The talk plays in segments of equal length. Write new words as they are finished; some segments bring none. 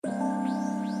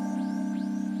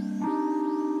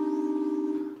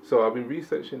So I've been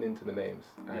researching into the names,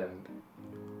 and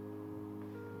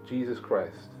Jesus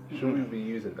Christ, should we be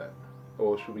using that?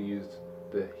 Or should we use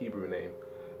the Hebrew name,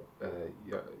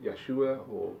 Yeshua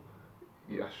or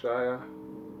Yeshua?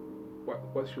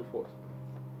 What's your thoughts?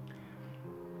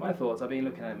 My thoughts, I've been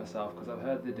looking at it myself because I've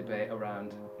heard the debate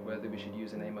around whether we should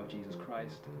use the name of Jesus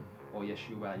Christ or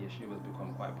Yeshua. Yeshua has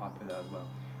become quite popular as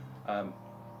well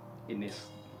in this,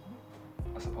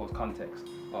 I suppose, context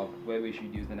of where we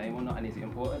should use the name or not, and is it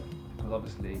important? Because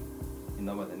obviously, in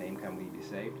no other name can we be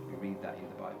saved. We read that in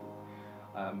the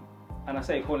Bible. And I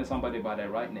say calling somebody by their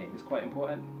right name is quite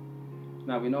important.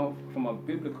 Now we know from a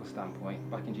biblical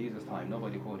standpoint, back in Jesus' time,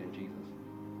 nobody called him Jesus.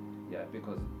 Yeah,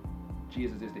 because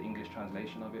Jesus is the English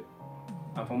translation of it.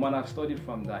 And from what I've studied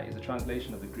from that is a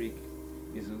translation of the Greek,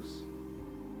 Jesus.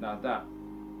 Now that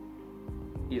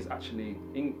is actually,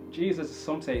 Jesus,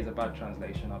 some say is a bad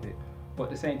translation of it, but at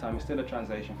the same time it's still a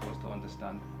translation for us to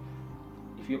understand.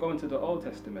 If you go into the Old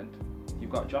Testament,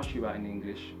 you've got Joshua in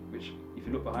English, which if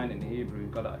you look behind it in the Hebrew,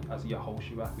 you've got it as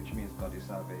Yehoshua, which means God is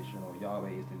salvation, or Yahweh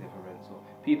is deliverance. Or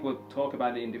people talk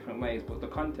about it in different ways, but the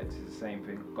context is the same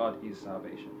thing. God is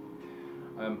salvation.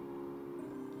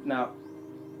 Now,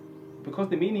 because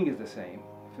the meaning is the same,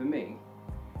 for me,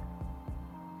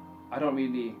 I don't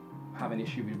really have an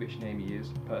issue with which name he is,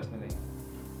 personally.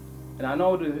 And I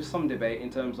know there's some debate in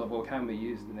terms of, well, can we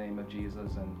use the name of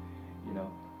Jesus, and, you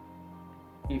know,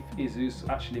 if Zeus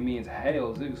actually means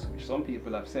hail Zeus, which some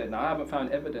people have said. Now, I haven't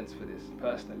found evidence for this,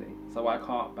 personally, so I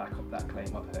can't back up that claim.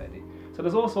 I've heard it. So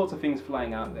there's all sorts of things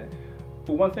flying out there.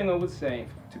 But one thing I would say,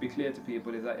 to be clear to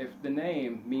people, is that if the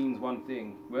name means one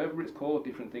thing, wherever it's called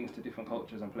different things to different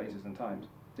cultures and places and times,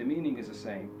 the meaning is the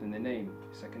same, then the name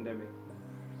is secondary.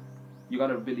 You got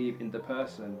to believe in the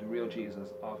person, the real Jesus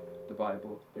of the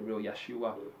Bible, the real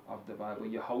Yeshua of the Bible,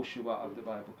 Yehoshua of the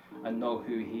Bible, and know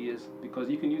who he is. Because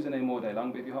you can use the name all day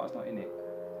long, but if your heart's not in it,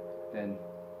 then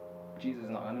Jesus is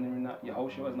not honouring that,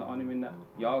 Yehoshua is not honouring that,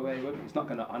 Yahweh, it's not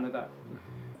going to honour that.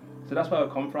 So that's where I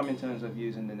come from in terms of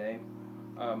using the name.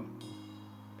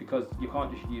 Because you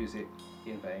can't just use it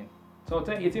in vain. So I'll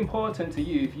tell you, it's important to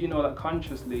you if you know that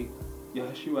consciously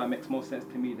Yeshua makes more sense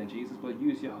to me than Jesus, but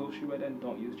use Yehoshua then,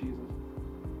 don't use Jesus.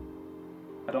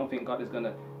 I don't think God is going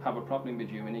to have a problem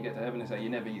with you when you get to heaven and say you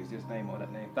never use this name or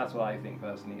that name. That's what I think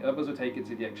personally. Others will take it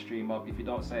to the extreme of, if you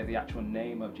don't say the actual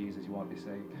name of Jesus, you won't be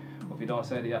saved. Or if you don't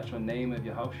say the actual name of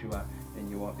Yehoshua, then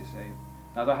you won't be saved.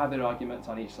 Now they have their arguments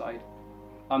on each side.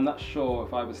 I'm not sure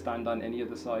if I would stand on any of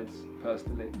the sides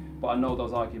personally, but I know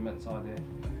those arguments are there.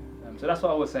 So that's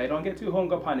what I would say. Don't get too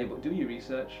hung up on it, but do your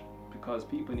research, because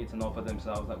people need to know for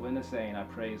themselves that when they're saying I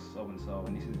praise so and so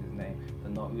and this is his name,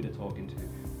 they know who they're talking to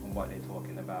and what they're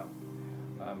talking about.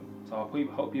 So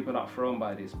I hope people are not thrown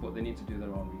by this, but they need to do their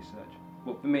own research.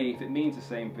 But for me, if it means the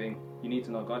same thing, you need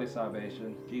to know God is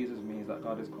salvation, Jesus means that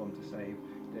God has come to save,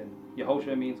 then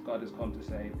Yehoshua means God has come to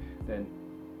save, then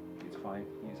it's fine.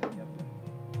 You say, yep.